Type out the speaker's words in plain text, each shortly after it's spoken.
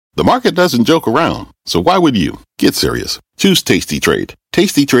The market doesn't joke around, so why would you? Get serious. Choose Tasty Trade.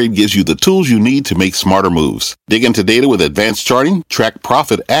 Tasty Trade gives you the tools you need to make smarter moves. Dig into data with advanced charting, track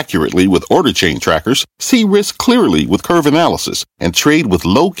profit accurately with order chain trackers, see risk clearly with curve analysis, and trade with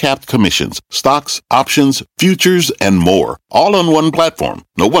low-capped commissions, stocks, options, futures, and more. All on one platform.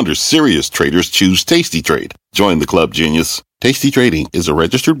 No wonder serious traders choose Tasty Trade. Join the club, genius. Tasty Trading is a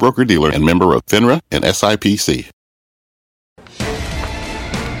registered broker-dealer and member of FINRA and SIPC.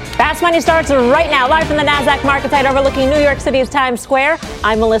 Fast Money starts right now, live from the NASDAQ market site overlooking New York City's Times Square.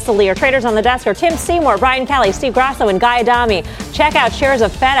 I'm Melissa Lee. Our traders on the desk are Tim Seymour, Brian Kelly, Steve Grasso, and Guy Adami. Check out shares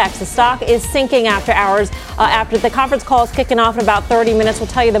of FedEx. The stock is sinking after hours. After the conference call is kicking off in about 30 minutes, we'll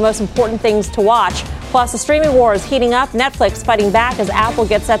tell you the most important things to watch. Plus, the streaming war is heating up. Netflix fighting back as Apple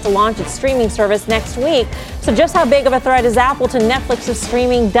gets set to launch its streaming service next week. So just how big of a threat is Apple to Netflix's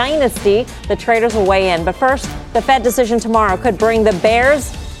streaming dynasty? The traders will weigh in. But first, the Fed decision tomorrow could bring the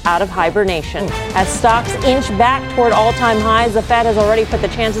bears out of hibernation. As stocks inch back toward all-time highs, the Fed has already put the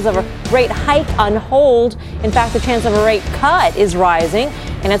chances of a rate hike on hold. In fact, the chance of a rate cut is rising,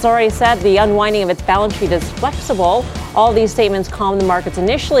 and it's already said the unwinding of its balance sheet is flexible. All these statements calmed the markets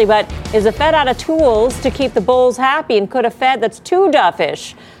initially, but is the Fed out of tools to keep the bulls happy? And could a Fed that's too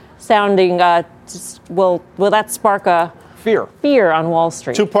dovish sounding, will that spark a fear on Wall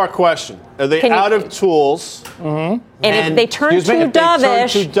Street? Two-part question. Are they out of tools? Mm-hmm. And if they turn too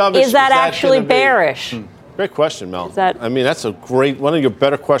dovish, is that actually bearish? Great question, Mel. That's a great, one of your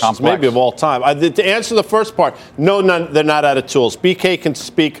better questions maybe of all time. To answer the first part, no, they're not out of tools. BK can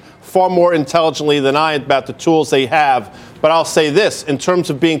speak far more intelligently than I about the tools they have. But I'll say this, in terms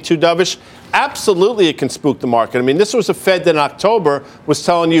of being too dovish, absolutely it can spook the market. I mean, this was a Fed that in October was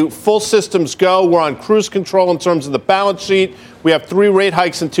telling you full systems go. We're on cruise control in terms of the balance sheet. We have 3 rate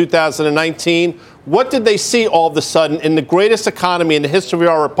hikes in 2019. What did they see all of a sudden in the greatest economy in the history of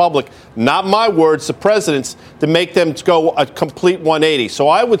our republic? Not my words, the president's, to make them go a complete 180. So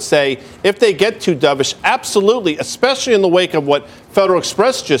I would say if they get too dovish, absolutely, especially in the wake of what Federal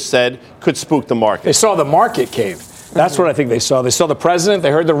Express just said, could spook the market. They saw the market cave. That's what I think they saw. They saw the president.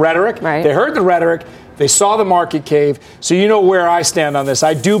 They heard the rhetoric. Right. They heard the rhetoric. They saw the market cave. So you know where I stand on this.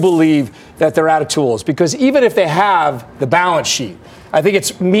 I do believe that they're out of tools because even if they have the balance sheet, I think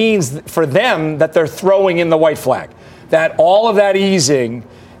it means for them that they're throwing in the white flag, that all of that easing,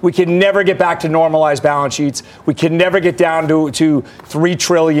 we can never get back to normalized balance sheets. We can never get down to $3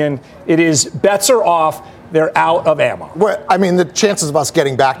 trillion. It is bets are off. They're out of ammo. Well, I mean, the chances of us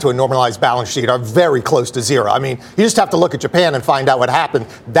getting back to a normalized balance sheet are very close to zero. I mean, you just have to look at Japan and find out what happened.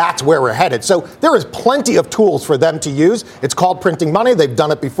 That's where we're headed. So there is plenty of tools for them to use. It's called printing money. They've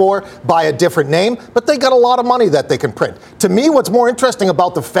done it before by a different name, but they got a lot of money that they can print. To me, what's more interesting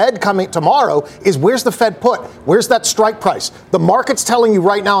about the Fed coming tomorrow is where's the Fed put? Where's that strike price? The market's telling you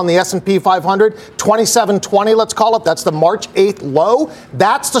right now on the S&P 500, 2720, let's call it. That's the March 8th low.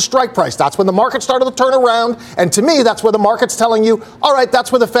 That's the strike price. That's when the market started to turn around. And to me, that's where the market's telling you, all right,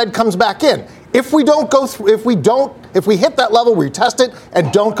 that's where the Fed comes back in. If we don't go through, if we hit that level, we test it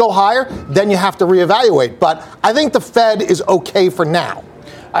and don't go higher, then you have to reevaluate. But I think the Fed is okay for now.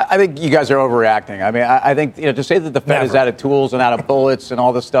 I think you guys are overreacting. I mean, I think to say that the Fed is out of tools and out of bullets and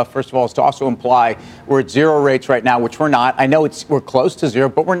all this stuff, first of all, is to also imply we're at zero rates right now, which we're not. I know we're close to zero,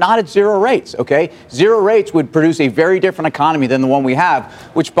 but we're not at zero rates, okay? Zero rates would produce a very different economy than the one we have,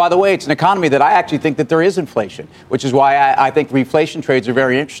 which, by the way, it's an economy that I actually think that there is inflation, which is why I think reflation trades are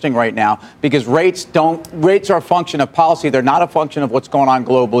very interesting right now, because rates are a function of policy. They're not a function of what's going on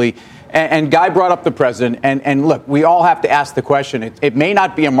globally. And Guy brought up the president. And look, we all have to ask the question. It may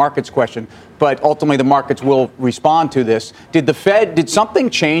not be a markets question, but ultimately the markets will respond to this. Did something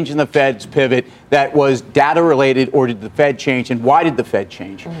change in the Fed's pivot that was data related, or did the Fed change? And why did the Fed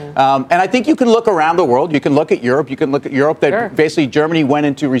change? Mm-hmm. And I think you can look around the world. You can look at Europe. You can look at Europe that basically Germany went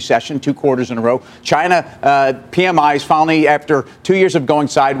into recession 2 quarters in a row. China, PMIs finally, after 2 years of going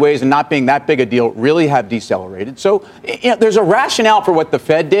sideways and not being that big a deal, really have decelerated. So there's a rationale for what the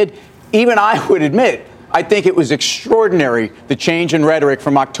Fed did. Even I would admit, I think it was extraordinary, the change in rhetoric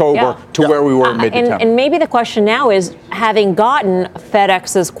from October to where we were in mid-December. And maybe the question now is, having gotten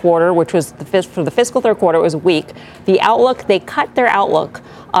FedEx's quarter, which was for the fiscal third quarter, it was weak, the outlook, they cut their outlook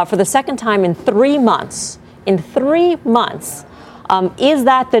for the second time in 3 months. In 3 months. Is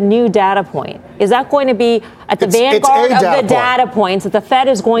that the new data point? Is that going to be at the vanguard of the data points that the Fed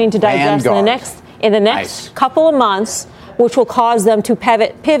is going to digest in the next couple of months, which will cause them to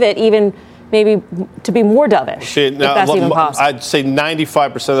pivot even maybe to be more dovish, if that's even possible? I'd say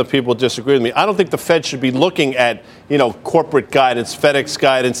 95% of the people disagree with me. I don't think the Fed should be looking at, corporate guidance, FedEx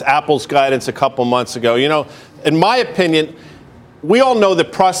guidance, Apple's guidance a couple months ago. In my opinion, we all know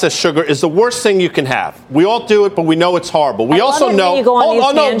that processed sugar is the worst thing you can have. We all do it, but we know it's horrible. We also know.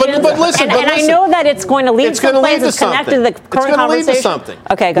 But listen. I know that it's going to lead someplace. It's connected to the current conversation. It's going to lead to something.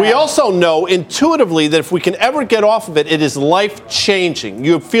 Okay, go ahead. We also know intuitively that if we can ever get off of it, it is life-changing.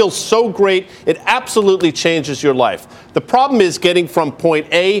 You feel so great. It absolutely changes your life. The problem is getting from point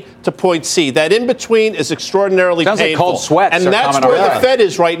A to point C. That in between is extraordinarily painful. Like cold sweats. And that's where the Fed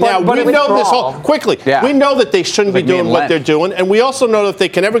is right now. We know this quickly. Yeah. We know that they shouldn't be doing what they're doing, and we also know that if they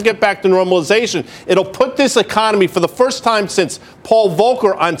can ever get back to normalization, it'll put this economy for the first time since Paul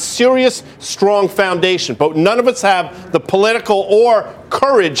Volcker on serious, strong foundation. But none of us have the political or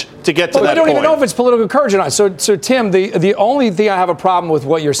courage to get to that point. We don't even know if it's political courage or not. So Tim, the only thing I have a problem with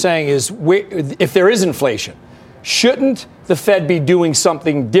what you're saying is if there is inflation, shouldn't the Fed be doing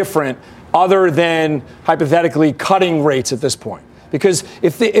something different other than hypothetically cutting rates at this point? Because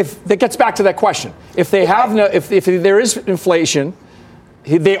if that gets back to that question, if there is inflation,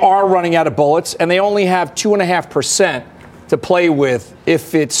 they are running out of bullets, and they only have 2.5% to play with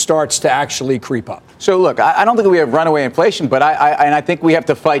if it starts to actually creep up. So, look, I don't think we have runaway inflation, but I think we have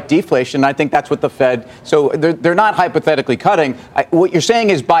to fight deflation. I think that's what the Fed. So they're not hypothetically cutting. What you're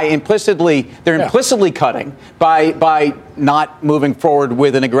saying is implicitly cutting by not moving forward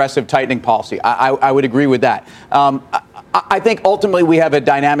with an aggressive tightening policy. I would agree with that. I think ultimately we have a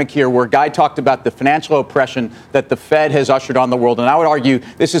dynamic here where Guy talked about the financial oppression that the Fed has ushered on the world, and I would argue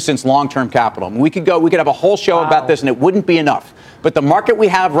this is since long-term capital. We could have a whole show about this, and it wouldn't be enough. But the market we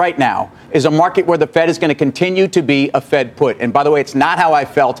have right now is a market where the Fed is going to continue to be a Fed put. And by the way, it's not how I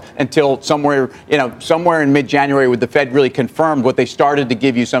felt until somewhere in mid-January when the Fed really confirmed what they started to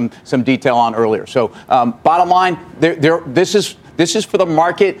give you some detail on earlier. So bottom line, this is for the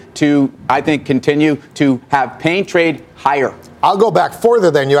market to, I think, continue to have pain trade higher. I'll go back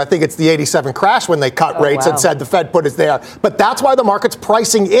further than you. I think it's the 87 crash when they cut rates and said the Fed put is there. But that's why the market's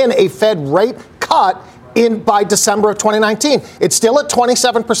pricing in a Fed rate cut by December of 2019. It's still at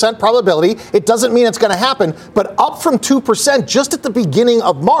 27% probability. It doesn't mean it's going to happen, but up from 2% just at the beginning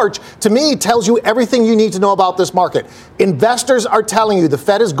of March, to me, tells you everything you need to know about this market. Investors are telling you the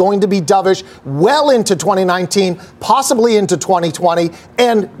Fed is going to be dovish well into 2019, possibly into 2020,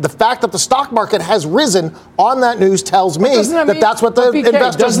 and the fact that the stock market has risen on that news tells me that's what the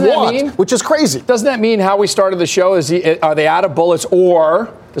investors want, which is crazy. Doesn't that mean how we started the show is are they out of bullets,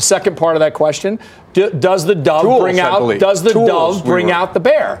 or the second part of that question, does the dove bring out the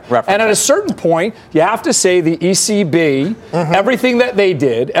bear? And at a certain point, you have to say the ECB, everything that they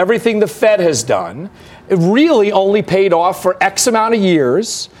did, everything the Fed has done, it really only paid off for X amount of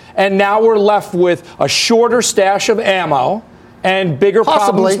years, and now we're left with a shorter stash of ammo and bigger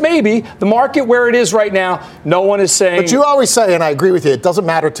problems. Maybe the market where it is right now, no one is saying. But you always say, and I agree with you, it doesn't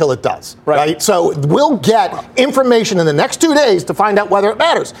matter till it does. Right? So we'll get information in the next 2 days to find out whether it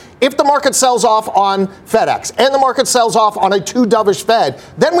matters. If the market sells off on FedEx and the market sells off on a too dovish Fed,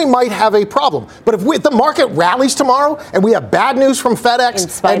 then we might have a problem. But if the market rallies tomorrow and we have bad news from FedEx,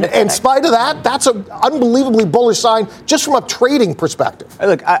 in spite of that, that's an unbelievably bullish sign just from a trading perspective.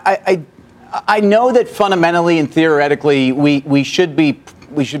 Look, I know that fundamentally and theoretically we should be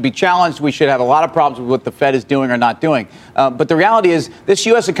challenged. We should have a lot of problems with what the Fed is doing or not doing. But the reality is this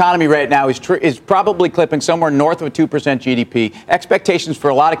U.S. economy right now is probably clipping somewhere north of a 2% GDP. Expectations for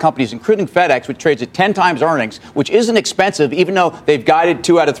a lot of companies, including FedEx, which trades at 10 times earnings, which isn't expensive, even though they've guided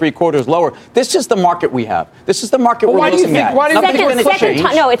 2 out of 3 quarters lower. This is the market we have. This is the market we're looking at.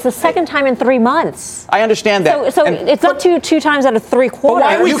 It's the second time in 3 months. I understand that. So it's up to 2 times out of 3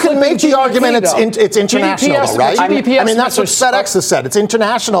 quarters. You can make the argument it's international, though, right? I mean, that's what FedEx has said. It's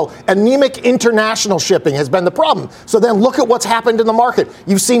international. Anemic international shipping has been the problem. So then look at what's happened in the market.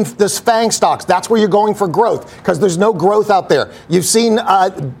 You've seen this FANG stocks. That's where you're going for growth because there's no growth out there. You've seen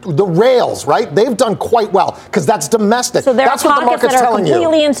the rails, right? They've done quite well because that's domestic. So that's what the market's telling you.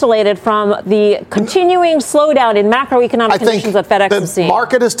 Completely insulated from the continuing slowdown in macroeconomic conditions that FedEx is seeing. The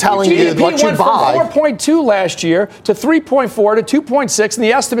market is telling you what you buy. From 4.2 last year to 3.4 to 2.6, and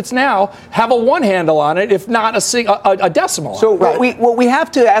the estimates now have a one handle on it, if not a decimal. So what we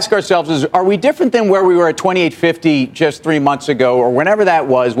have to ask ourselves is, are we different than where we were at 2850 just 3 months ago or whenever that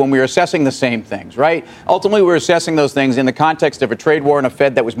was when we were assessing the same things, right? Ultimately, we were assessing those things in the context of a trade war and a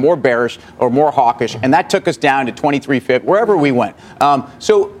Fed that was more bearish or more hawkish, and that took us down to 2350, wherever we went.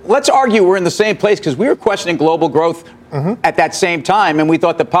 So let's argue we're in the same place because we were questioning global growth at that same time, and we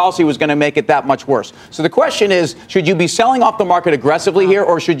thought the policy was going to make it that much worse. So the question is, should you be selling off the market aggressively here,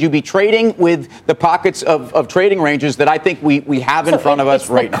 or should you be trading with the pockets of trading ranges that I think we have in front of us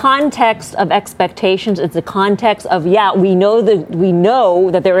right now? It's the context of expectations. It's the context of, we know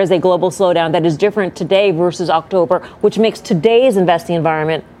that there is a global slowdown that is different today versus October, which makes today's investing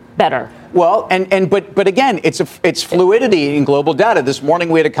environment better. Well, but again, it's fluidity in global data. This morning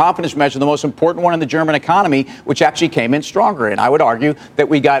we had a confidence measure, the most important one in the German economy, which actually came in stronger. And I would argue that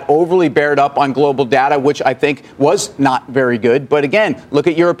we got overly bared up on global data, which I think was not very good. But again, look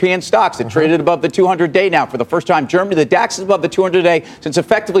at European stocks that traded above the 200-day now for the first time. Germany, the DAX is above the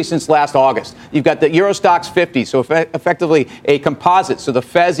 200-day since last August. You've got the Eurostoxx 50, so effectively a composite. So the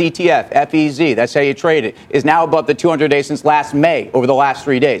FEZ ETF, FEZ, that's how you trade it, is now above the 200-day since last May over the last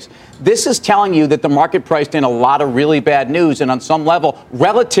 3 days. This is telling you that the market priced in a lot of really bad news, and on some level,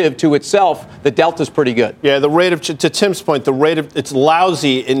 relative to itself, the delta is pretty good. Yeah, to Tim's point, it's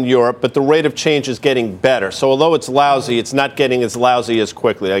lousy in Europe, but the rate of change is getting better. So although it's lousy, it's not getting as lousy as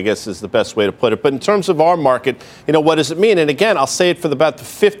quickly, I guess is the best way to put it. But in terms of our market, what does it mean? And again, I'll say it for about the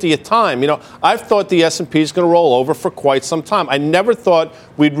 50th time. I've thought the S&P is going to roll over for quite some time. I never thought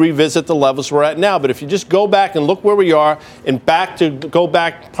we'd revisit the levels we're at now. But if you just go back and look where we are, and go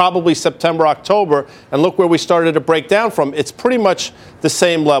back probably September, October, and look where we started to break down from, it's pretty much the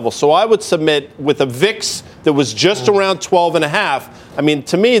same level. So I would submit with a VIX that was just around 12.5. I mean,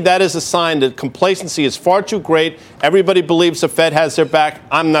 to me, that is a sign that complacency is far too great. Everybody believes the Fed has their back.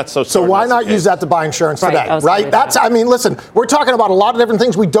 I'm not so certain. So why not use that to buy insurance today, right? Listen, we're talking about a lot of different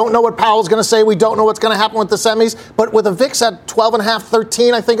things. We don't know what Powell's going to say. We don't know what's going to happen with the semis. But with a VIX at 12.5,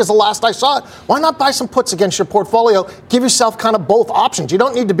 13, I think is the last I saw it, why not buy some puts against your portfolio? Give yourself kind of both options. You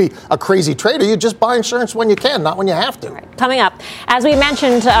don't need to be a crazy trader. You just buy insurance when you can, not when you have to. Right. Coming up, as we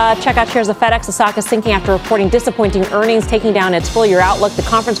mentioned, check out shares of FedEx. The stock is sinking after reporting disappointing earnings, taking down its full-year outlook. The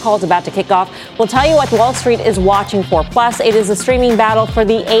conference call is about to kick off. We'll tell you what Wall Street is watching for. Plus, it is a streaming battle for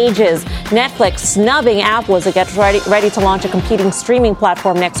the ages. Netflix snubbing Apple as it gets ready to launch a competing streaming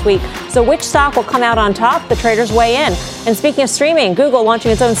platform next week. So which stock will come out on top? The traders weigh in. And speaking of streaming, Google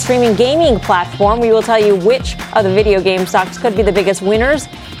launching its own streaming gaming platform. We will tell you which of the video game stocks could be the biggest winners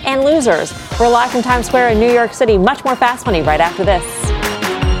and losers. We're live from Times Square in New York City. Much more Fast Money right after this.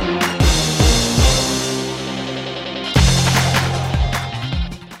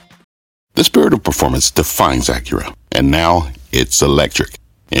 The spirit of performance defines Acura, and now it's electric.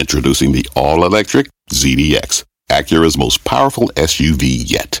 Introducing the all-electric ZDX, Acura's most powerful SUV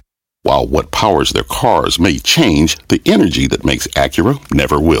yet. While what powers their cars may change, the energy that makes Acura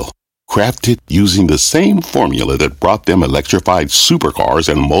never will. Crafted using the same formula that brought them electrified supercars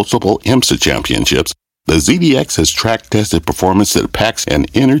and multiple IMSA championships, the ZDX has track-tested performance that packs an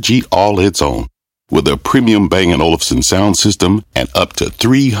energy all its own. With a premium Bang & Olufsen sound system and up to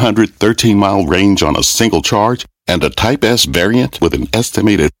 313-mile range on a single charge, and a Type S variant with an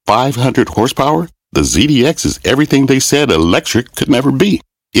estimated 500 horsepower, the ZDX is everything they said electric could never be.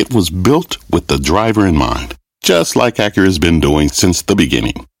 It was built with the driver in mind, just like Acura's been doing since the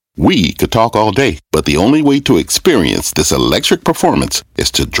beginning. We could talk all day, but the only way to experience this electric performance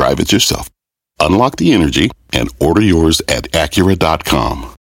is to drive it yourself. Unlock the energy and order yours at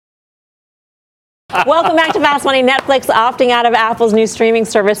Acura.com. Welcome back to Fast Money. Netflix opting out of Apple's new streaming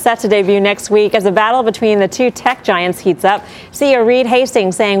service set to debut next week as the battle between the two tech giants heats up. CEO Reed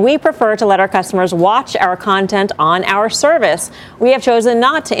Hastings saying, "We prefer to let our customers watch our content on our service. We have chosen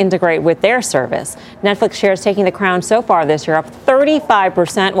not to integrate with their service." Netflix shares taking the crown so far this year, up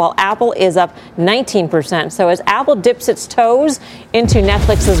 35%, while Apple is up 19%. So as Apple dips its toes into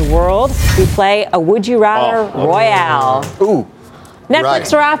Netflix's world, we play a Would You Rather Royale. Ooh.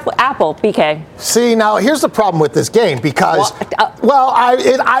 Netflix or Apple, BK? See, now here's the problem with this game because,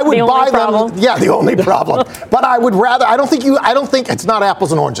 I would buy them. Yeah, the only problem. But I would rather. I don't think it's not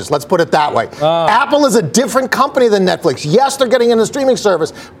apples and oranges. Let's put it that way. Apple is a different company than Netflix. Yes, they're getting into streaming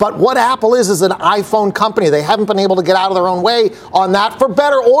service, but what Apple is an iPhone company. They haven't been able to get out of their own way on that, for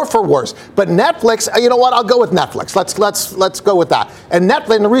better or for worse. But Netflix, you know what? I'll go with Netflix. Let's go with that. And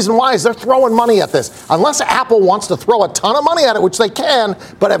Netflix, and the reason why is they're throwing money at this. Unless Apple wants to throw a ton of money at it, which they can,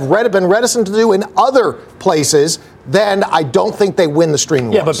 but have been reticent to do in other places, then I don't think they win the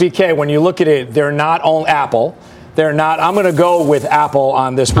streaming wars. But BK, when you look at it, they're not on Apple. They're not. I'm going to go with Apple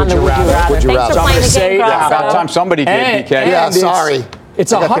on this. Would you rather? Would you rather? So I'm going to say about time somebody did, BK. Yeah, sorry.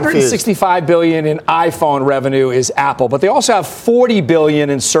 It's $165 billion in iPhone revenue is Apple, but they also have $40 billion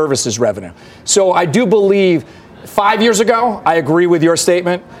in services revenue. So I do believe 5 years ago, I agree with your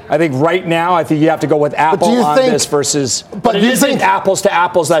statement. I think right now, I think you have to go with Apple on this versus. But it isn't apples to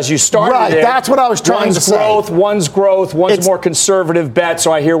apples as you started. Right, that's what I was trying to say. One's growth, one's more conservative bet.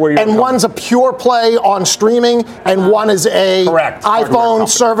 So I hear where you're and one's a pure play on streaming, and one is a iPhone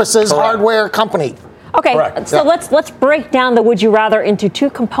services hardware company. Okay, so let's break down the would you rather into two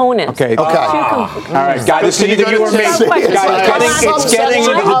components. Okay. All right, guys, this is either you or me. It's getting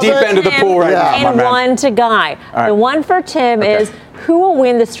into the deep end of the pool right now. And one to Guy. Right. The one for Tim is who will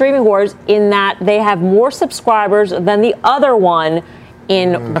win the streaming wars in that they have more subscribers than the other one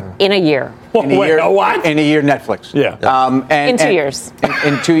in a year. In a year, Netflix. Yeah. In 2 years.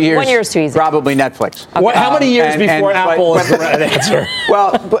 In 2 years. 1 year is too easy. Probably Netflix. Okay. How many years before Apple is the right answer?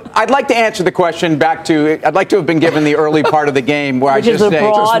 Well, but I'd like to answer the question back to. I'd like to have been given the early part of the game where I just say,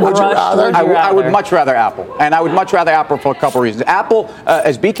 I would much rather Apple, and I would much rather Apple for a couple of reasons. Apple,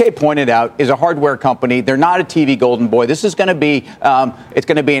 as BK pointed out, is a hardware company. They're not a TV golden boy. This is going to be, it's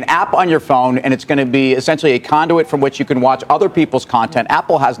going to be an app on your phone, and it's going to be essentially a conduit from which you can watch other people's content.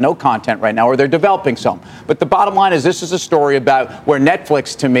 Apple has no content right now, or they're developing some. But the bottom line is this is a story about where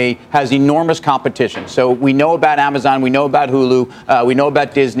Netflix, to me, has enormous competition. So we know about Amazon, we know about Hulu, we know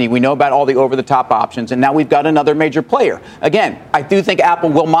about Disney, we know about all the over-the-top options, and now we've got another major player. Again, I do think Apple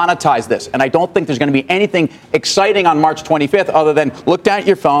will monetize this, and I don't think there's going to be anything exciting on March 25th other than look down at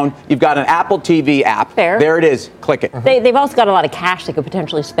your phone, you've got an Apple TV app. There it is. Click it. They've also got a lot of cash they could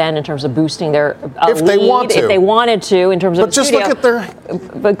potentially spend in terms of boosting their if they want to. If they wanted to, in terms of But just look at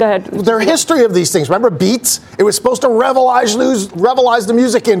But go ahead. Their history of these things. Remember Beats? It was supposed to revelize the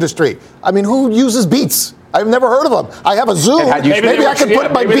music industry. I mean, who uses Beats? I've never heard of them. I have a Zoom. Maybe I can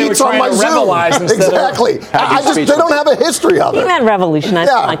put my Beats on my Zoom. Exactly. They don't have a history of it. You meant revolutionize.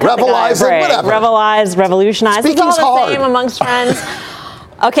 Yeah, revelize it, whatever. Revelize, revolutionize. Speaking's it's all the hard. same amongst friends.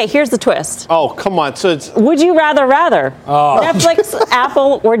 Okay, here's the twist. Oh, come on. So it's. Would you rather? Netflix,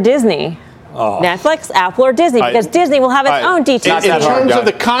 Apple, or Disney? Netflix, Apple, or Disney? Because Disney will have its own details. In terms of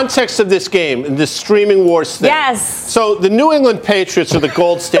the context of this game, the streaming wars thing. Yes. So the New England Patriots are the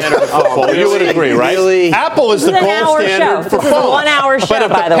gold standard of football. You would agree, right? Really? Apple is the gold standard for football. This is a 1 hour show, but if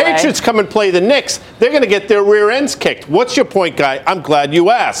by the way. the Patriots come and play the Knicks, they're going to get their rear ends kicked. What's your point, Guy? I'm glad you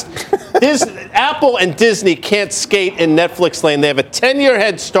asked. Apple and Disney can't skate in Netflix lane. They have a 10-year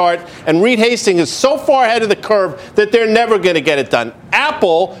head start, and Reed Hastings is so far ahead of the curve that they're never going to get it done.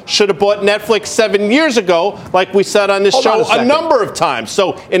 Apple should have bought Netflix 7 years ago, like we said on this show a number of times.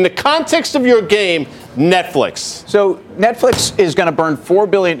 So in the context of your game, Netflix. So Netflix is going to burn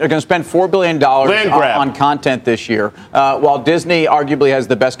spend $4 billion on content this year, while Disney arguably has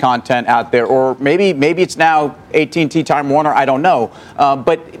the best content out there, or maybe it's now AT&T, Time Warner. I don't know,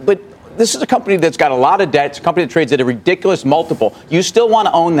 but this is a company that's got a lot of debt. It's a company that trades at a ridiculous multiple. You still want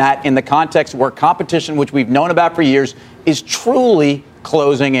to own that in the context where competition, which we've known about for years, is truly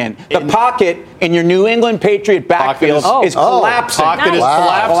closing in. The pocket in your New England Patriot backfield is collapsing. Pocket is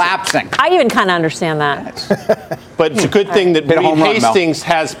collapsing. I even kind of understand that. But it's a good thing that Reed Hastings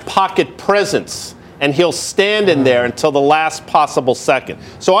has pocket presence, and he'll stand in there until the last possible second.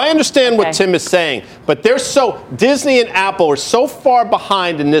 So I understand what Tim is saying, but Disney and Apple are so far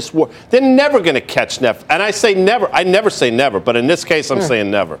behind in this war, they're never going to catch Netflix. And I say never. I never say never, but in this case, I'm saying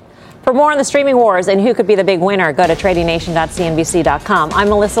never. For more on the streaming wars and who could be the big winner, go to tradingnation.cnbc.com. I'm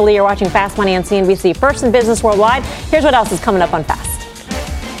Melissa Lee. You're watching Fast Money on CNBC. First in business worldwide. Here's what else is coming up on Fast.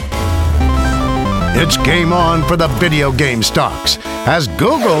 It's game on for the video game stocks as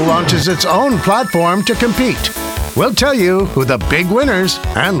Google launches its own platform to compete. We'll tell you who the big winners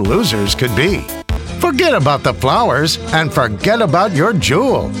and losers could be. Forget about the flowers and forget about your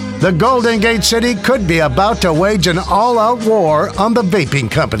jewel. The Golden Gate City could be about to wage an all-out war on the vaping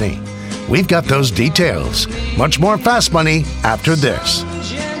company. We've got those details. Much more Fast Money after this.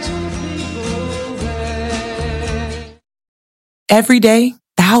 Every day,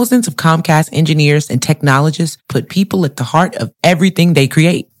 thousands of Comcast engineers and technologists put people at the heart of everything they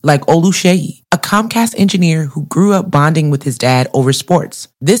create. Like Oluseyi, a Comcast engineer who grew up bonding with his dad over sports.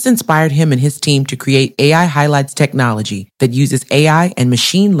 This inspired him and his team to create AI Highlights technology that uses AI and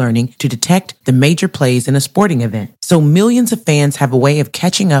machine learning to detect the major plays in a sporting event. So millions of fans have a way of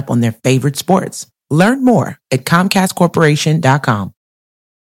catching up on their favorite sports. Learn more at ComcastCorporation.com.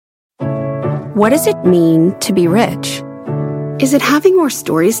 What does it mean to be rich? Is it having more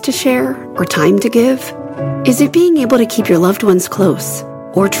stories to share or time to give? Is it being able to keep your loved ones close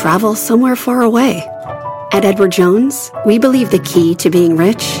or travel somewhere far away? At Edward Jones, we believe the key to being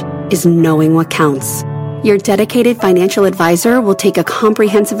rich is knowing what counts. Your dedicated financial advisor will take a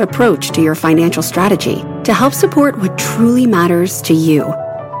comprehensive approach to your financial strategy to help support what truly matters to you.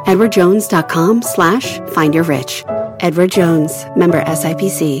 edwardjones.com/findyourrich. Edward Jones, member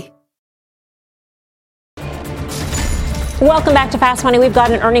SIPC. Welcome back to Fast Money. We've got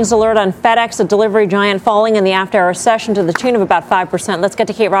an earnings alert on FedEx, a delivery giant, falling in the after-hour session to the tune of about 5%. Let's get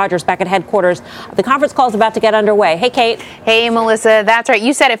to Kate Rogers back at headquarters. The conference call is about to get underway. Hey, Kate. Hey, Melissa. That's right.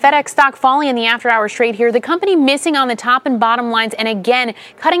 You said it. FedEx stock falling in the after-hours trade here. The company missing on the top and bottom lines and again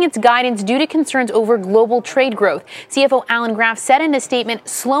cutting its guidance due to concerns over global trade growth. CFO Alan Graf said in a statement,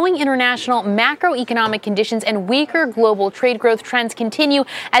 slowing international macroeconomic conditions and weaker global trade growth trends continue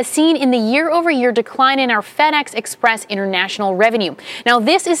as seen in the year-over-year decline in our FedEx Express international revenue. Now,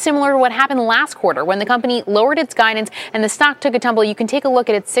 this is similar to what happened last quarter when the company lowered its guidance and the stock took a tumble. You can take a look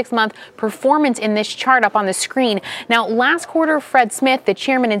at its 6-month performance in this chart up on the screen. Now, last quarter, Fred Smith, the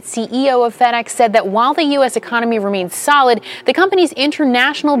chairman and CEO of FedEx, said that while the U.S. economy remains solid, the company's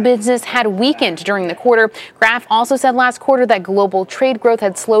international business had weakened during the quarter. Graf also said last quarter that global trade growth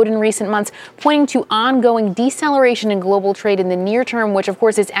had slowed in recent months, pointing to ongoing deceleration in global trade in the near term, which, of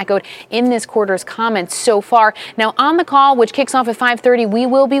course, is echoed in this quarter's comments so far. Now, on the call, which kicks off at 5:30, we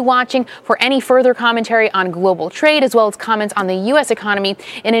will be watching for any further commentary on global trade as well as comments on the U.S. economy.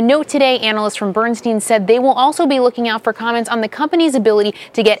 In a note today, analysts from Bernstein said they will also be looking out for comments on the company's ability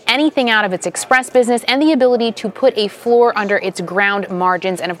to get anything out of its Express business and the ability to put a floor under its ground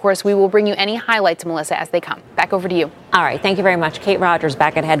margins. And, of course, we will bring you any highlights, Melissa, as they come. Back over to you. All right. Thank you very much. Kate Rogers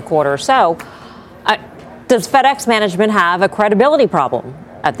back at headquarters. So, does FedEx management have a credibility problem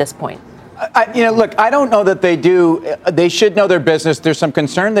at this point? Look, I don't know that they do. They should know their business. There's some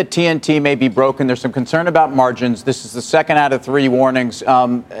concern that TNT may be broken. There's some concern about margins. This is the second out of 3 warnings.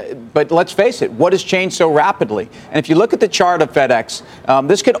 But let's face it, what has changed so rapidly? And if you look at the chart of FedEx,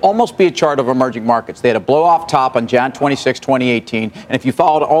 this could almost be a chart of emerging markets. They had a blow-off top on Jan 26, 2018. And if you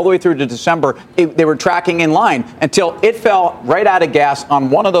followed all the way through to December, they were tracking in line until it fell right out of gas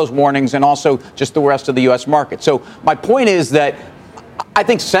on one of those warnings and also just the rest of the U.S. market. So my point is that I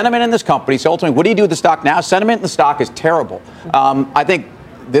think sentiment in this company, so ultimately, what do you do with the stock now? Sentiment in the stock is terrible. I think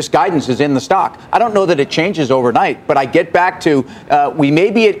this guidance is in the stock. I don't know that it changes overnight, but I get back to we may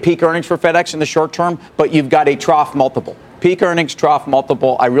be at peak earnings for FedEx in the short term, but you've got a trough multiple. Peak earnings, trough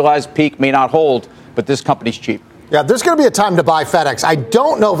multiple. I realize peak may not hold, but this company's cheap. Yeah, there's going to be a time to buy FedEx. I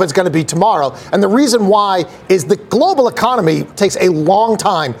don't know if it's going to be tomorrow. And the reason why is the global economy takes a long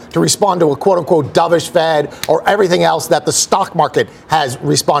time to respond to a quote-unquote dovish Fed or everything else that the stock market has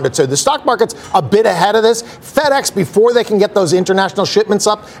responded to. The stock market's a bit ahead of this. FedEx, before they can get those international shipments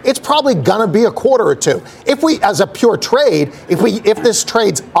up, it's probably going to be a quarter or two. If we, as a pure trade, if this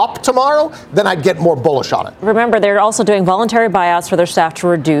trades up tomorrow, then I'd get more bullish on it. Remember, they're also doing voluntary buyouts for their staff to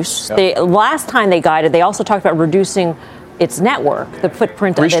reduce. Yep. Last time they guided, they also talked about reducing its network, the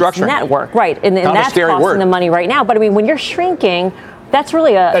footprint of its network. Right. And that's costing them money right now. But I mean, when you're shrinking, that's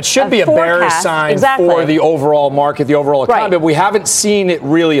really that should be a bearish sign for the overall market, the overall economy. Right. But we haven't seen it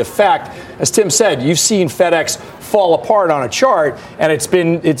really affect. As Tim said, you've seen FedEx fall apart on a chart, and it's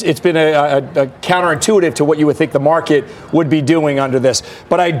been a counterintuitive to what you would think the market would be doing under this.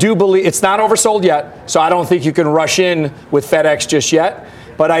 But I do believe it's not oversold yet, so I don't think you can rush in with FedEx just yet.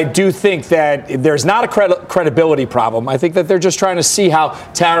 But I do think that there's not a credibility problem. I think that they're just trying to see how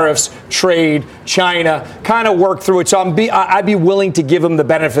tariffs, trade, China kind of work through it. So I'd be willing to give them the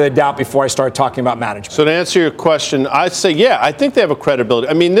benefit of the doubt before I start talking about management. So to answer your question, I'd say, yeah, I think they have a credibility.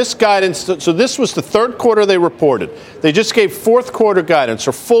 I mean, this guidance, so this was the third quarter they reported. They just gave fourth quarter guidance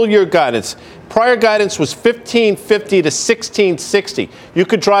or full year guidance. Prior guidance was 1550 to 1660. You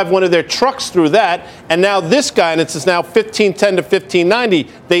could drive one of their trucks through that, and now this guidance is now 1510 to 1590.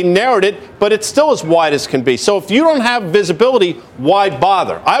 They narrowed it, but it's still as wide as can be. So if you don't have visibility, why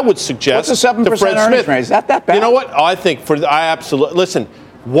bother? I would suggest what's a 7% earnings rate? Is that bad? You know what? I absolutely listen.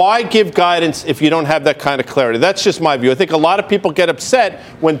 Why give guidance if you don't have that kind of clarity? That's just my view. I think a lot of people get upset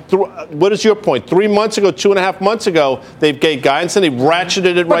when, what is your point? 3 months ago, 2.5 months ago, they gave guidance and they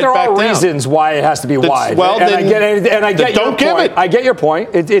ratcheted it right back down. But there are reasons why it has to be wide. Well, I get your point. I get your point.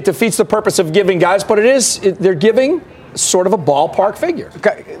 It defeats the purpose of giving guidance, but they're giving sort of a ballpark figure.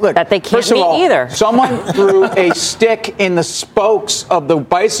 Okay, look, that they can't meet either. Someone threw a stick in the spokes of the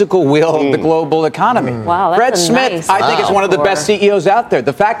bicycle wheel of the global economy. Wow, Fred Smith, I think, is one of the best CEOs out there.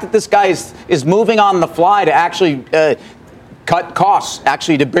 The fact that this guy is moving on the fly to actually cut costs,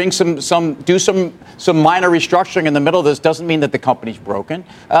 actually to bring some minor restructuring in the middle of this doesn't mean that the company's broken.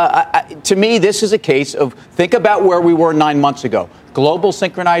 To me, this is a case of think about where we were 9 months ago. Global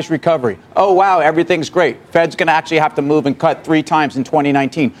synchronized recovery. Oh, wow, everything's great. Fed's going to actually have to move and cut 3 times in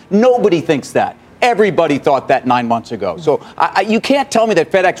 2019. Nobody thinks that. Everybody thought that 9 months ago. So you can't tell me that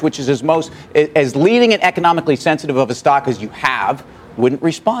FedEx, which is as leading and economically sensitive of a stock as you have, wouldn't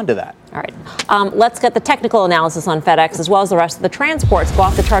respond to that. All right. Let's get the technical analysis on FedEx as well as the rest of the transports. Go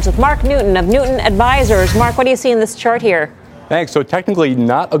off the charts with Mark Newton of Newton Advisors. Mark, what do you see in this chart here? Thanks. So technically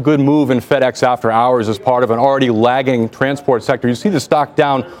not a good move in FedEx after hours as part of an already lagging transport sector. You see the stock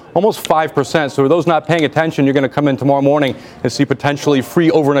down almost 5%. So for those not paying attention, you're going to come in tomorrow morning and see potentially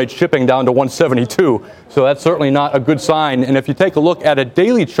free overnight shipping down to 172. So that's certainly not a good sign. And if you take a look at a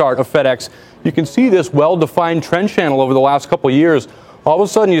daily chart of FedEx, you can see this well-defined trend channel over the last couple of years. All of a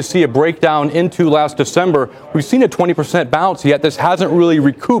sudden, you see a breakdown into last December. We've seen a 20% bounce, yet this hasn't really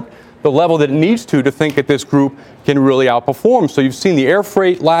recouped the level that it needs to think that this group can really outperform. So you've seen the air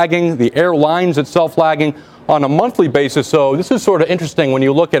freight lagging, the airlines itself lagging on a monthly basis. So this is sort of interesting when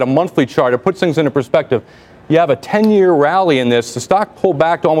you look at a monthly chart. It puts things into perspective. You have a 10-year rally in this. The stock pulled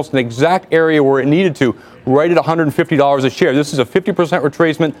back to almost an exact area where it needed to, right at $150 a share. This is a 50%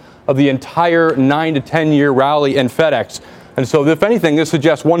 retracement of the entire 9 to 10-year rally in FedEx. And so if anything, this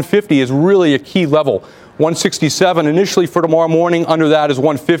suggests 150 is really a key level. 167 initially for tomorrow morning. Under that is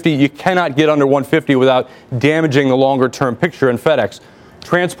 150. You cannot get under 150 without damaging the longer-term picture in FedEx.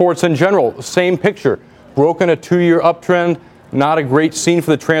 Transports in general, same picture. Broken a 2-year uptrend. Not a great scene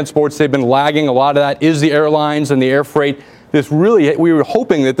for the transports. They've been lagging. A lot of that is the airlines and the air freight. This really, we were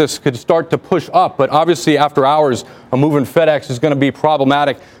hoping that this could start to push up, but obviously after hours, a move in FedEx is going to be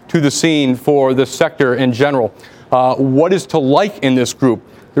problematic to the scene for this sector in general. What is to like in this group?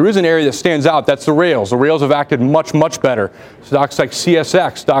 There is an area that stands out. That's the rails. The rails have acted much, much better. Stocks like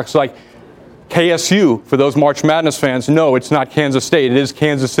CSX, stocks like KSU, for those March Madness fans, no, it's not Kansas State. It is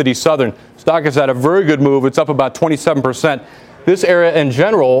Kansas City Southern. Stock has had a very good move. It's up about 27%. This area in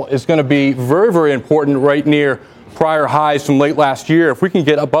general is going to be very, very important right near prior highs from late last year. If we can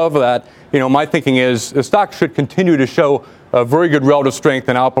get above that, my thinking is the stock should continue to show a very good relative strength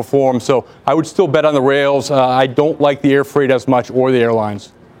and outperform. So I would still bet on the rails. I don't like the air freight as much or the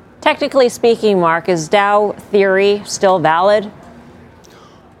airlines. Technically speaking, Mark, is Dow theory still valid?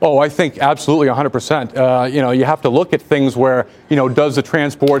 Oh, I think absolutely 100%. You have to look at things where, does the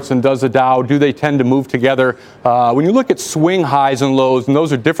transports and does the Dow, do they tend to move together? When you look at swing highs and lows, and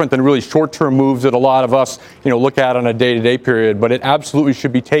those are different than really short-term moves that a lot of us, look at on a day-to-day period, but it absolutely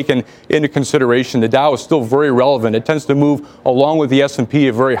should be taken into consideration. The Dow is still very relevant. It tends to move along with the S&P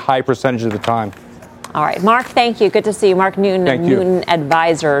a very high percentage of the time. All right, Mark, thank you. Good to see you. Mark Newton of Newton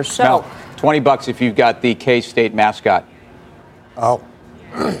Advisors. So, now, $20 if you've got the K-State mascot. Oh.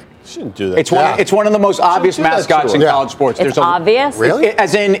 Shouldn't do that. It's one of the most obvious mascots in college sports. It's obvious? Really?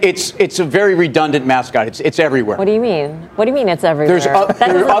 As in, it's a very redundant mascot. It's everywhere. What do you mean? What do you mean it's everywhere?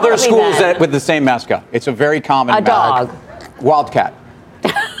 There are other schools with the same mascot. It's a very common A dog. Wildcat.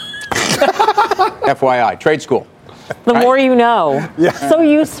 FYI. Trade school. The more you know. Yeah. So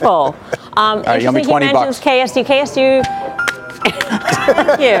useful. All right, you owe me $20. KSU.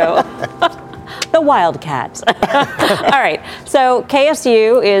 Thank you. The Wildcats. All right. So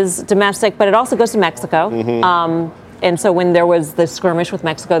KSU is domestic, but it also goes to Mexico. Mm-hmm. And so when there was the skirmish with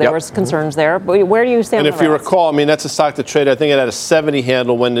Mexico, there was concerns there. But where do you stand? And if you recall, that's a stock that traded. I think it had a 70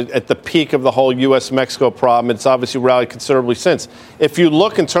 handle when at the peak of the whole U.S.-Mexico problem. It's obviously rallied considerably since. If you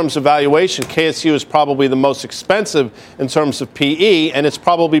look in terms of valuation, KSU is probably the most expensive in terms of PE, and it's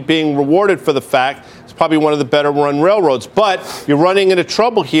probably being rewarded for the fact it's probably one of the better run railroads. But you're running into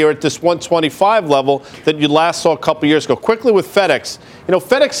trouble here at this 125 level that you last saw a couple years ago. Quickly with FedEx.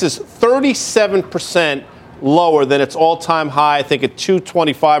 FedEx is 37% lower than its all-time high, I think at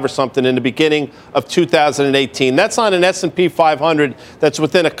 225 or something in the beginning of 2018. That's on an S&P 500 that's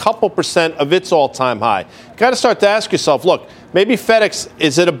within a couple percent of its all-time high. You got to start to ask yourself, look, maybe FedEx,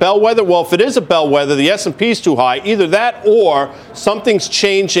 is it a bellwether? Well, if it is a bellwether, the S&P is too high. Either that or something's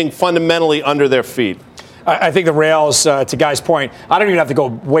changing fundamentally under their feet. I think the rails, to Guy's point, I don't even have to go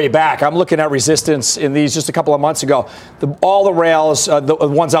way back. I'm looking at resistance in these just a couple of months ago. All the rails, the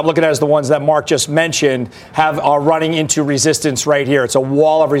ones I'm looking at is the ones that Mark just mentioned, are running into resistance right here. It's a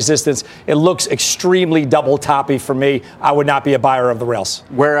wall of resistance. It looks extremely double toppy for me. I would not be a buyer of the rails.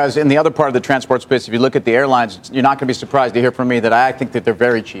 Whereas in the other part of the transport space, if you look at the airlines, you're not going to be surprised to hear from me that I think that they're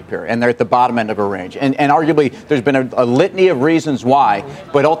very cheap here, and they're at the bottom end of a range. And arguably, there's been a litany of reasons why,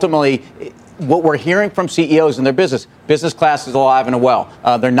 but ultimately, what we're hearing from CEOs in their business class is alive and well.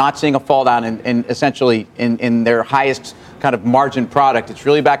 They're not seeing a fall down in essentially in their highest kind of margin product. It's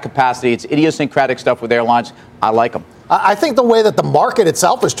really about capacity. It's idiosyncratic stuff with airlines. I like them. I think the way that the market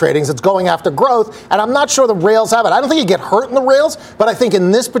itself is trading is it's going after growth, and I'm not sure the rails have it. I don't think you get hurt in the rails, but I think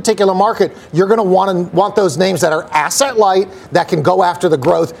in this particular market, you're going to want those names that are asset light that can go after the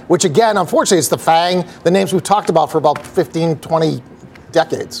growth, which again, unfortunately, is the FANG, the names we've talked about for about 15, 20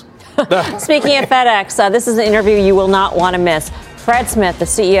 decades. Speaking of FedEx, this is an interview you will not want to miss. Fred Smith, the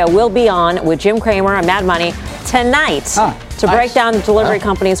CEO, will be on with Jim Cramer and Mad Money tonight to break down the delivery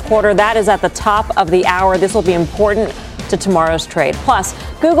company's quarter. That is at the top of the hour. This will be important to tomorrow's trade. Plus,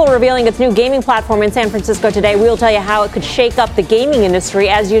 Google revealing its new gaming platform in San Francisco today. We'll tell you how it could shake up the gaming industry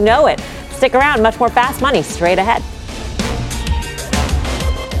as you know it. Stick around. Much more Fast Money straight ahead.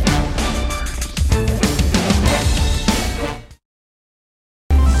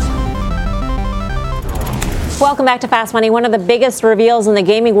 Welcome back to Fast Money. One of the biggest reveals in the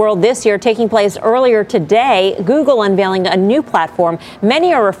gaming world this year taking place earlier today. Google unveiling a new platform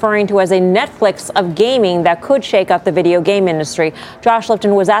many are referring to as a Netflix of gaming that could shake up the video game industry. Josh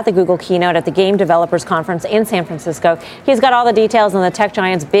Lipton was at the Google keynote at the Game Developers Conference in San Francisco. He's got all the details on the tech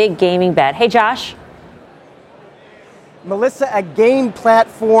giant's big gaming bet. Hey, Josh. Melissa, a game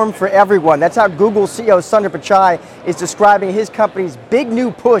platform for everyone. That's how Google CEO Sundar Pichai is describing his company's big new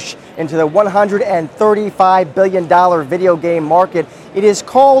push into the $135 billion video game market. It is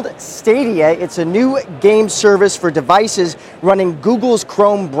called Stadia. It's a new game service for devices running Google's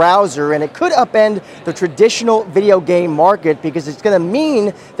Chrome browser, and it could upend the traditional video game market because it's going to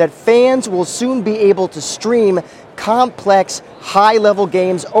mean that fans will soon be able to stream complex, high-level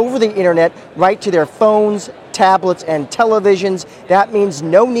games over the internet right to their phones, tablets, and televisions. That means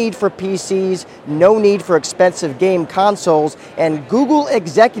no need for PCs, no need for expensive game consoles, and Google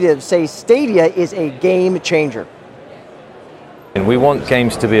executives say Stadia is a game changer. And we want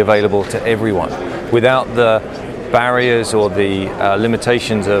games to be available to everyone without the barriers or the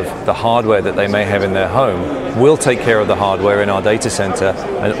limitations of the hardware that they may have in their home. We'll take care of the hardware in our data center,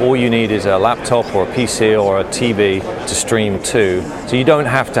 and all you need is a laptop or a PC or a TV to stream to. So you don't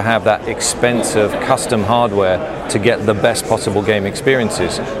have to have that expensive custom hardware to get the best possible game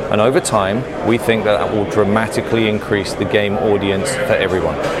experiences. And over time, we think that will dramatically increase the game audience for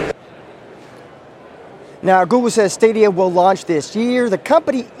everyone. Now, Google says Stadia will launch this year. The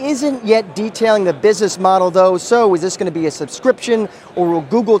company isn't yet detailing the business model, though. So is this going to be a subscription, or will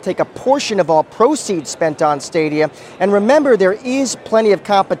Google take a portion of all proceeds spent on Stadia? And remember, there is plenty of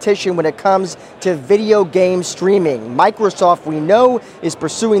competition when it comes to video game streaming. Microsoft, we know, is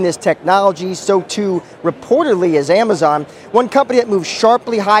pursuing this technology. So too, reportedly, is Amazon. One company that moves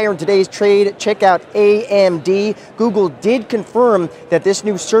sharply higher in today's trade, check out AMD. Google did confirm that this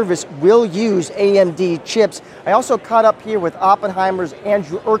new service will use AMD chips. I also caught up here with Oppenheimer's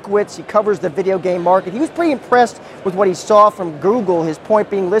Andrew Urquhart. He covers the video game market. He was pretty impressed with what he saw from Google. His point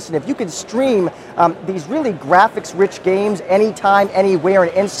being, listen, if you can stream these really graphics-rich games anytime, anywhere,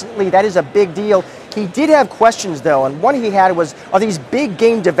 and instantly, that is a big deal. He did have questions, though, and one he had was, are these big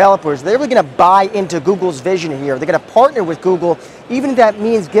game developers, they're really going to buy into Google's vision here? They're going to partner with Google, even if that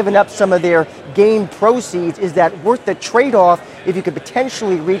means giving up some of their game proceeds. Is that worth the trade-off if you could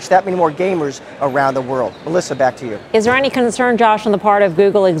potentially reach that many more gamers around the world? Melissa, back to you. Is there any concern, Josh, on the part of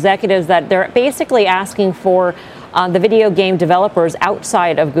Google executives that they're basically asking for the video game developers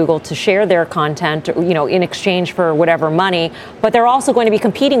outside of Google to share their content, in exchange for whatever money, but they're also going to be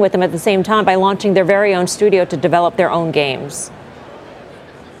competing with them at the same time by launching their very own studio to develop their own games?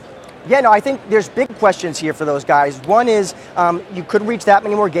 Yeah, no, I think there's big questions here for those guys. One is you could reach that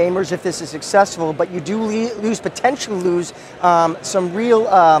many more gamers if this is successful, but you do potentially lose some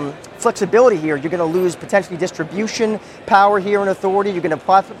real flexibility here. You're going to lose potentially distribution power here and authority. You're going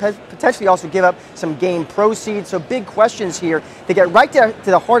to potentially also give up some game proceeds. So big questions here. They get right to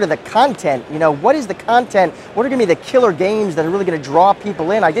the heart of the content. What is the content? What are going to be the killer games that are really going to draw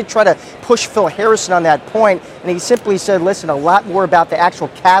people in? I did try to push Phil Harrison on that point, and he simply said, listen, a lot more about the actual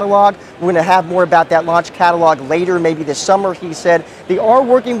catalog. We're going to have more about that launch catalog later, maybe this summer, he said. They are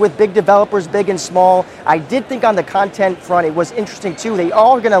working with big developers, big and small. I did think on the content front, it was interesting, too. They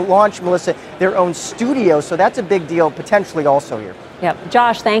are going to launch, Melissa, their own studio, so that's a big deal potentially also here. Yep.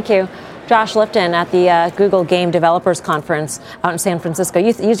 Josh, thank you. Josh Lipton at the Google Game Developers Conference out in San Francisco.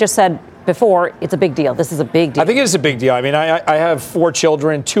 You just said before, it's a big deal. This is a big deal. I think it is a big deal. I mean, I have 4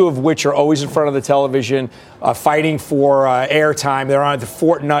 children, 2 of which are always in front of the television, fighting for airtime. They're on the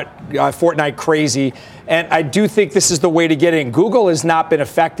Fortnite crazy. And I do think this is the way to get in. Google has not been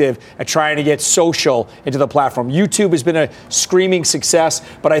effective at trying to get social into the platform. YouTube has been a screaming success,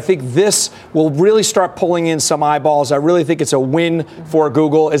 but I think this will really start pulling in some eyeballs. I really think it's a win for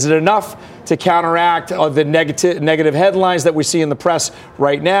Google. Is it enough to counteract the negative headlines that we see in the press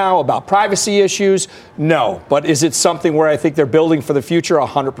right now about privacy issues? No. But is it something where I think they're building for the future?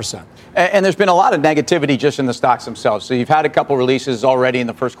 100%. And there's been a lot of negativity just in the stocks themselves. So you've had a couple releases already in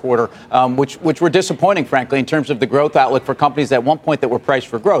the first quarter, which were disappointing, frankly, in terms of the growth outlook for companies at one point that were priced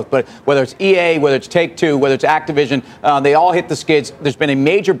for growth. But whether it's EA, whether it's Take-Two, whether it's Activision, they all hit the skids. There's been a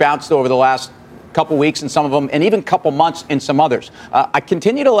major bounce, though, over the last couple weeks in some of them, and even couple months in some others. I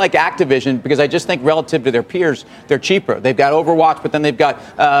continue to like Activision because I just think relative to their peers, they're cheaper. They've got Overwatch, but then they've got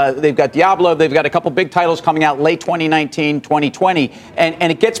Diablo. They've got a couple big titles coming out late 2019, 2020.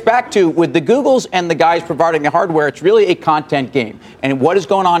 And it gets back to, with the Googles and the guys providing the hardware, it's really a content game. And what is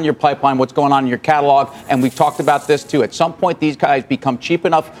going on in your pipeline, what's going on in your catalog, and we've talked about this too. At some point, these guys become cheap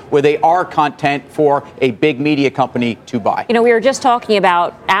enough where they are content for a big media company to buy. You know, we were just talking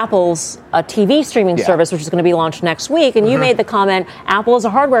about Apple's TV streaming service, which is going to be launched next week, and you made the comment, Apple is a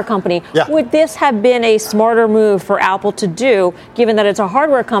hardware company. Yeah. Would this have been a smarter move for Apple to do, given that it's a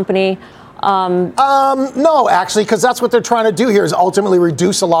hardware company? No, actually, because that's what they're trying to do here is ultimately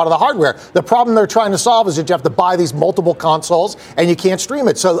reduce a lot of the hardware. The problem they're trying to solve is that you have to buy these multiple consoles and you can't stream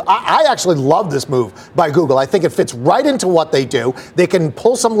it. So I actually love this move by Google. I think it fits right into what they do. They can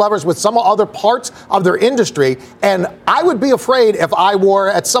pull some levers with some other parts of their industry. And I would be afraid if I were,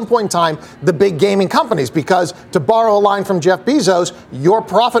 at some point in time, the big gaming companies, because to borrow a line from Jeff Bezos, your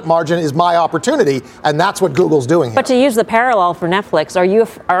profit margin is my opportunity. And that's what Google's doing here. But to use the parallel for Netflix,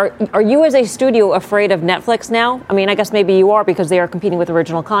 are you as a studio afraid of Netflix now? I mean, I guess maybe you are because they are competing with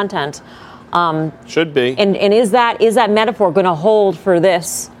original content. Should be. And is that metaphor going to hold for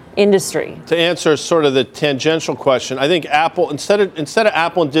this industry? To answer sort of the tangential question, I think Apple, instead of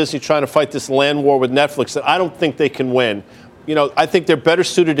Apple and Disney trying to fight this land war with Netflix, that I don't think they can win. You know, I think they're better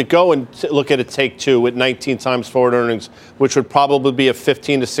suited to go and look at a Take-Two with 19 times forward earnings, which would probably be a $15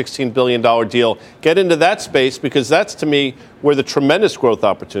 to $16 billion deal. Get into that space because that's, to me, where the tremendous growth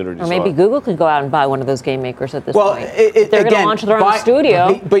opportunities are. Or maybe Google could go out and buy one of those game makers at this point. They're going to launch their own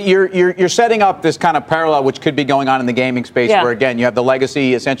studio. But you're setting up this kind of parallel, which could be going on in the gaming space, where, again, you have the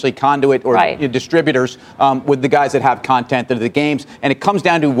legacy, essentially conduit or distributors with the guys that have content that are the games. And it comes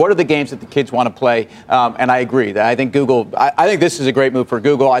down to what are the games that the kids want to play. And I agree. I think Google, I think this is a great move for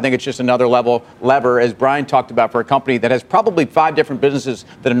Google. I think it's just another lever, as Brian talked about, for a company that has probably 5 different businesses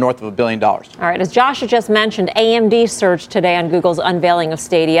that are north of $1 billion. All right. As Josh had just mentioned, AMD surged today on Google's unveiling of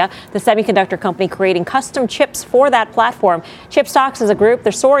Stadia, the semiconductor company creating custom chips for that platform. Chip stocks as a group,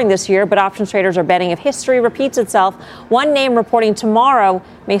 they're soaring this year, but options traders are betting if history repeats itself, one name reporting tomorrow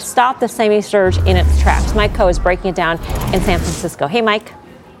may stop the semi-surge in its tracks. Mike Coe is breaking it down in San Francisco. Hey, Mike.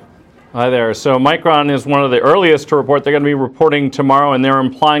 Hi there. So Micron is one of the earliest to report. They're going to be reporting tomorrow, and they're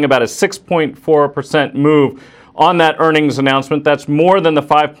implying about a 6.4% move on that earnings announcement. That's more than the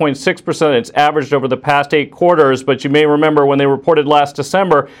 5.6% it's averaged over the past 8 quarters. But you may remember when they reported last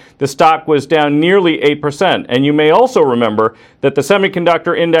December, the stock was down nearly 8%. And you may also remember that the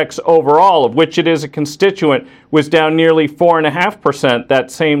semiconductor index overall, of which it is a constituent, was down nearly 4.5%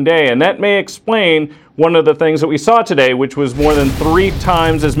 that same day. And that may explain one of the things that we saw today, which was more than 3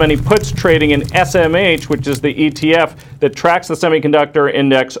 times as many puts trading in SMH, which is the ETF that tracks the semiconductor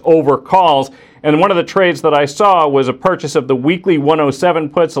index, over calls. And one of the trades that I saw was a purchase of the weekly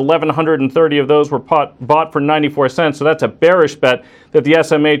 107 puts. 1,130 of those were bought for 94 cents. So that's a bearish bet that the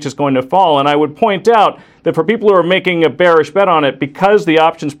SMH is going to fall. And I would point out that for people who are making a bearish bet on it, because the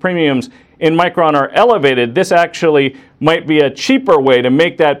options premiums in Micron are elevated, this actually might be a cheaper way to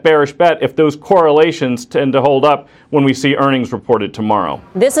make that bearish bet if those correlations tend to hold up when we see earnings reported tomorrow.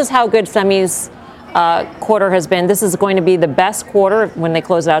 This is how good semis quarter has been. This is going to be the best quarter when they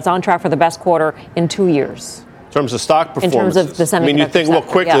close it out. It's on track for the best quarter in 2 years. In terms of stock performance. In terms of the semiconductor I mean, you think, well,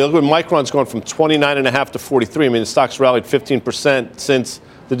 quickly, yeah. look at Micron's gone from 29.5 to 43. I mean, the stock's rallied 15% since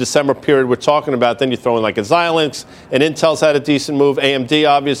the December period we're talking about. Then you throw in like a Xilinx, and Intel's had a decent move, AMD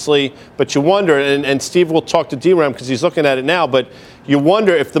obviously. But you wonder, and Steve will talk to DRAM because he's looking at it now, but you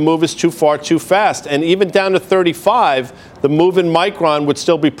wonder if the move is too far, too fast. And even down to 35, the move in Micron would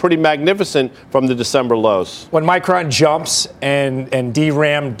still be pretty magnificent from the December lows. When Micron jumps and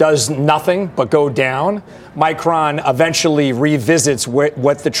DRAM does nothing but go down, Micron eventually revisits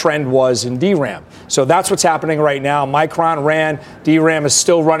what the trend was in DRAM. So that's what's happening right now. Micron ran, DRAM is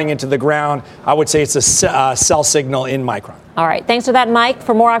still running into the ground. I would say it's a sell signal in Micron. All right. Thanks for that, Mike.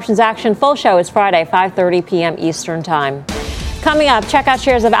 For more options action, full show is Friday, 5:30 p.m. Eastern Time. Coming up, check out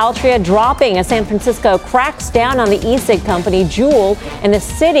shares of Altria dropping as San Francisco cracks down on the e-cig company Juul, and the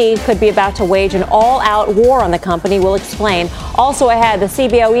city could be about to wage an all-out war on the company. We'll explain. Also ahead, the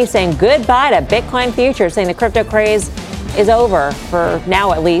CBOE saying goodbye to Bitcoin futures, saying the crypto craze is over, for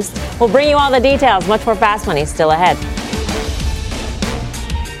now at least. We'll bring you all the details. Much more Fast Money still ahead.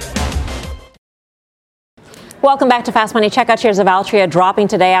 Welcome back to Fast Money. Check out shares of Altria dropping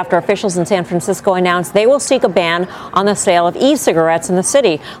today after officials in San Francisco announced they will seek a ban on the sale of e-cigarettes in the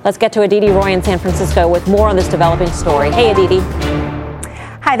city. Let's get to Aditi Roy in San Francisco with more on this developing story. Hey, Aditi.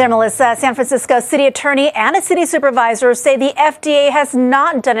 Hi there, Melissa. San Francisco city attorney and a city supervisor say the FDA has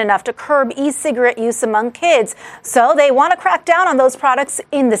not done enough to curb e-cigarette use among kids. So they want to crack down on those products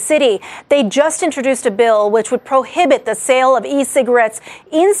in the city. They just introduced a bill which would prohibit the sale of e-cigarettes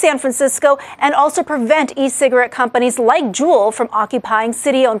in San Francisco and also prevent e-cigarette companies like Juul from occupying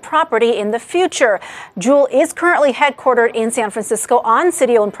city-owned property in the future. Juul is currently headquartered in San Francisco on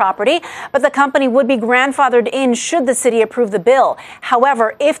city-owned property, but the company would be grandfathered in should the city approve the bill.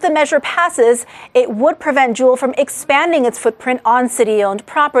 However, if the measure passes, it would prevent Juul from expanding its footprint on city-owned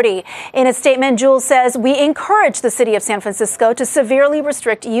property. In a statement, Juul says, "We encourage the city of San Francisco to severely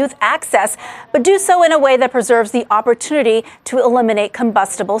restrict youth access, but do so in a way that preserves the opportunity to eliminate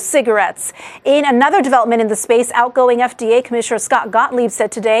combustible cigarettes." In another development in the space, outgoing FDA Commissioner Scott Gottlieb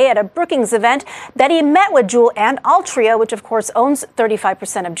said today at a Brookings event that he met with Juul and Altria, which of course owns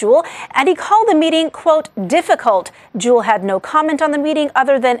 35% of Juul, and he called the meeting, quote, difficult. Juul had no comment on the meeting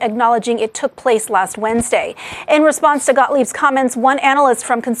other than acknowledging it took place last Wednesday. In response to Gottlieb's comments, one analyst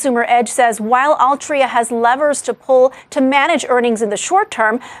from Consumer Edge says while Altria has levers to pull to manage earnings in the short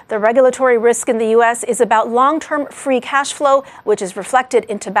term, the regulatory risk in the U.S. is about long-term free cash flow, which is reflected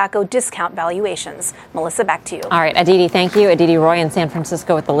in tobacco discount valuations. Melissa, back to you. All right, Aditi, thank you. Aditi Roy in San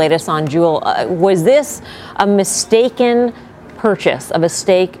Francisco with the latest on Juul. Was this a mistaken purchase of a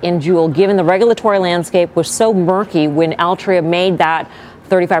stake in Juul, given the regulatory landscape was so murky when Altria made that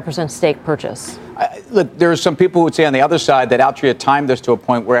 35% stake purchase? Look, there are some people who would say on the other side that Altria timed this to a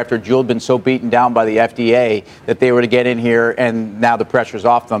point where after Juul had been so beaten down by the FDA that they were to get in here and now the pressure's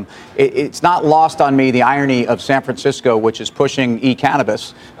off them. It's not lost on me the irony of San Francisco, which is pushing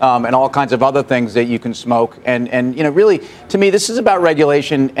e-cannabis and all kinds of other things that you can smoke. And you know, really, to me, this is about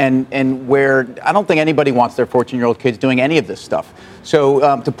regulation and where I don't think anybody wants their 14-year-old kids doing any of this stuff.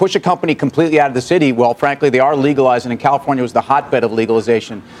 So to push a company completely out of the city, well, frankly, they are legalizing, and California was the hotbed of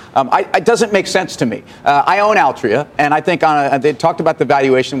legalization. It doesn't make sense to me. I own Altria, and I think they talked about the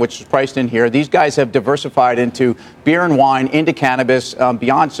valuation, which is priced in here. These guys have diversified into beer and wine, into cannabis,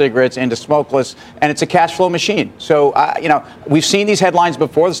 beyond cigarettes, into smokeless, and it's a cash flow machine. So, you know, we've seen these headlines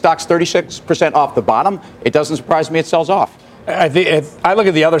before. The stock's 36% off the bottom. It doesn't surprise me it sells off. I think if I look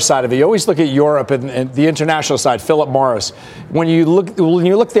at the other side of it. You always look at Europe and the international side. Philip Morris. When you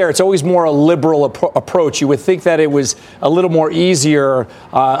look there, it's always more a liberal approach. You would think that it was a little more easier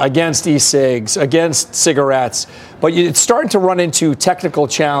against e-cigs, against cigarettes, but it's starting to run into technical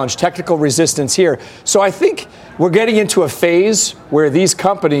challenge, technical resistance here. So I think we're getting into a phase where these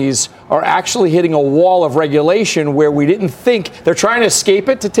companies are actually hitting a wall of regulation where we didn't think they're trying to escape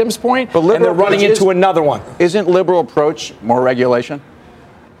it, to Tim's point, and they're running into another one. Isn't liberal approach more regulation?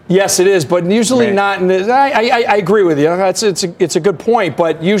 Yes, it is, but usually not in this. I agree with you. It's a good point,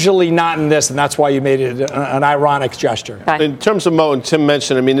 but usually not in this, and that's why you made it an ironic gesture. In terms of Mo, and Tim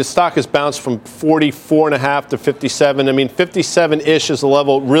mentioned, I mean, the stock has bounced from 44.5 to 57. I mean, 57-ish is the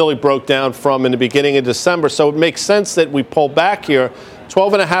level it really broke down from in the beginning of December. So it makes sense that we pull back here.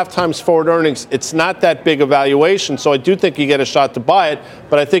 12.5 times forward earnings, it's not that big a valuation, so I do think you get a shot to buy it,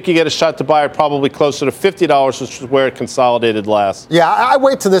 but I think you get a shot to buy it probably closer to $50, which is where it consolidated last. Yeah, I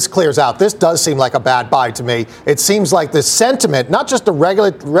wait till this clears out. This does seem like a bad buy to me. It seems like the sentiment, not just the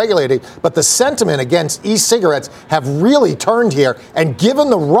regulated, but the sentiment against e-cigarettes have really turned here, and given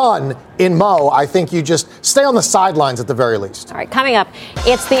the run in Mo, I think you just stay on the sidelines at the very least. All right, coming up,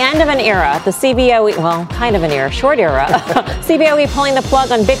 it's the end of an era, the CBOE, well, kind of an era, short era. CBOE pulling the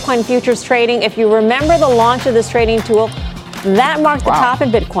plug on Bitcoin futures trading. If you remember the launch of this trading tool, that marked the top in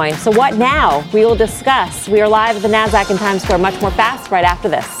Bitcoin. So what now? We will discuss. We are live at the NASDAQ in Times Square. Much more fast right after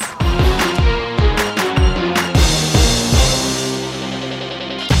this.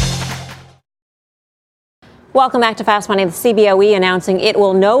 Welcome back to Fast Money. The CBOE announcing it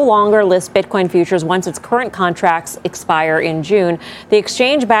will no longer list Bitcoin futures once its current contracts expire in June. The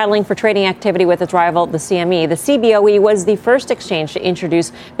exchange battling for trading activity with its rival, the CME. The CBOE was the first exchange to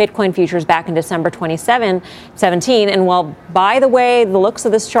introduce Bitcoin futures back in December 2017. And while, by the way, the looks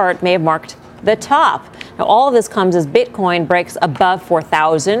of this chart may have marked the top. Now, all of this comes as Bitcoin breaks above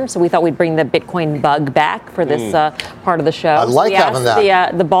 4,000. So we thought we'd bring the Bitcoin bug back for this part of the show. I like having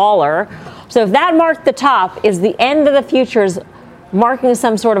that. The baller. So if that marked the top, is the end of the futures marking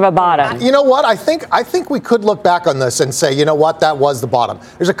some sort of a bottom? You know what? I think we could look back on this and say, you know what? That was the bottom.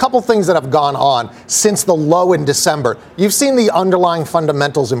 There's a couple things that have gone on since the low in December. You've seen the underlying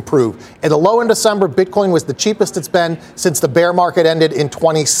fundamentals improve. At the low in December, Bitcoin was the cheapest it's been since the bear market ended in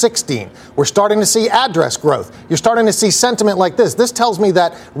 2016. We're starting to see address growth. You're starting to see sentiment like this. This tells me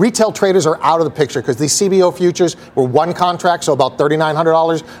that retail traders are out of the picture because these CBO futures were one contract, so about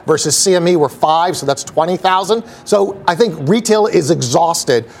 $3,900 versus CME were 5, so that's $20,000. So I think retail is is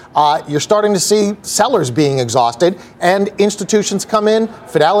exhausted, you're starting to see sellers being exhausted and institutions come in.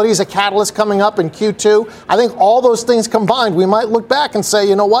 Fidelity is a catalyst coming up in Q2. I think all those things combined, we might look back and say,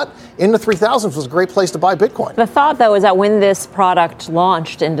 you know what? In the 3,000s was a great place to buy Bitcoin. The thought, though, is that when this product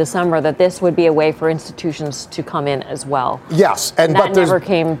launched in December, that this would be a way for institutions to come in as well. Yes. And that never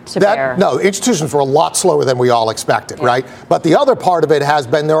came to bear. No, institutions were a lot slower than we all expected, right? But the other part of it has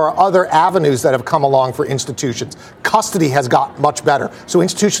been there are other avenues that have come along for institutions. Custody has got much better. So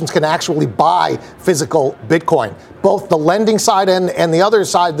institutions can actually buy physical Bitcoin. Both the lending side and the other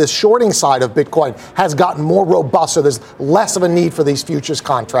side, the shorting side of Bitcoin, has gotten more robust. So there's less of a need for these futures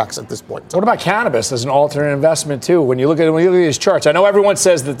contracts at this point. What about cannabis as an alternate investment too? When you look at these charts, I know everyone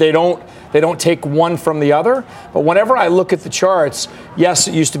says that they don't take one from the other, but whenever I look at the charts, yes,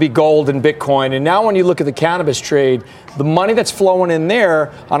 it used to be gold and Bitcoin, and now when you look at the cannabis trade, the money that's flowing in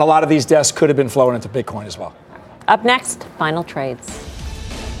there on a lot of these desks could have been flowing into Bitcoin as well. Up next, final trades.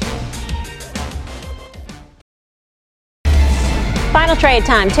 Final trade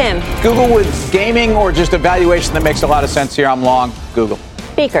time, Tim. Google with gaming or just a valuation that makes a lot of sense here? I'm long. Google.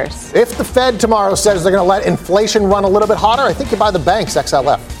 Speakers. If the Fed tomorrow says they're going to let inflation run a little bit hotter, I think you buy the banks,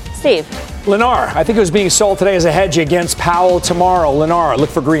 XLF. Steve. Lennar. I think it was being sold today as a hedge against Powell tomorrow. Lennar, look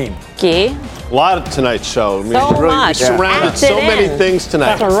for green. Key. A lot of tonight's show. I mean, so much. We surrounded so many things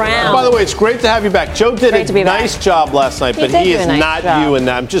tonight. By the way, it's great to have you back. Joe did a nice job last night, but he is not you, and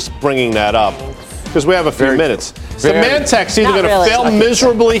I'm just bringing that up because we have a few minutes. Symantec's either going to fail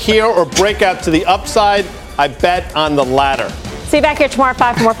miserably here or break out to the upside. I bet on the latter. See you back here tomorrow at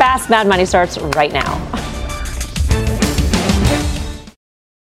 5 for more Fast Mad Money starts right now.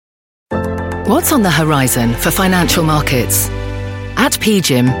 What's on the horizon for financial markets? At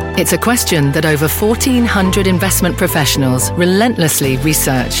PGIM, it's a question that over 1,400 investment professionals relentlessly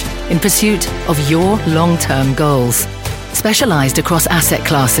research in pursuit of your long-term goals. Specialized across asset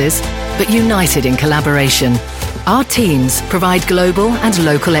classes, but united in collaboration, our teams provide global and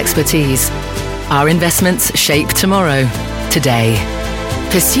local expertise. Our investments shape tomorrow, today.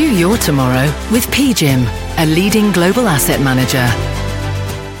 Pursue your tomorrow with PGIM, a leading global asset manager.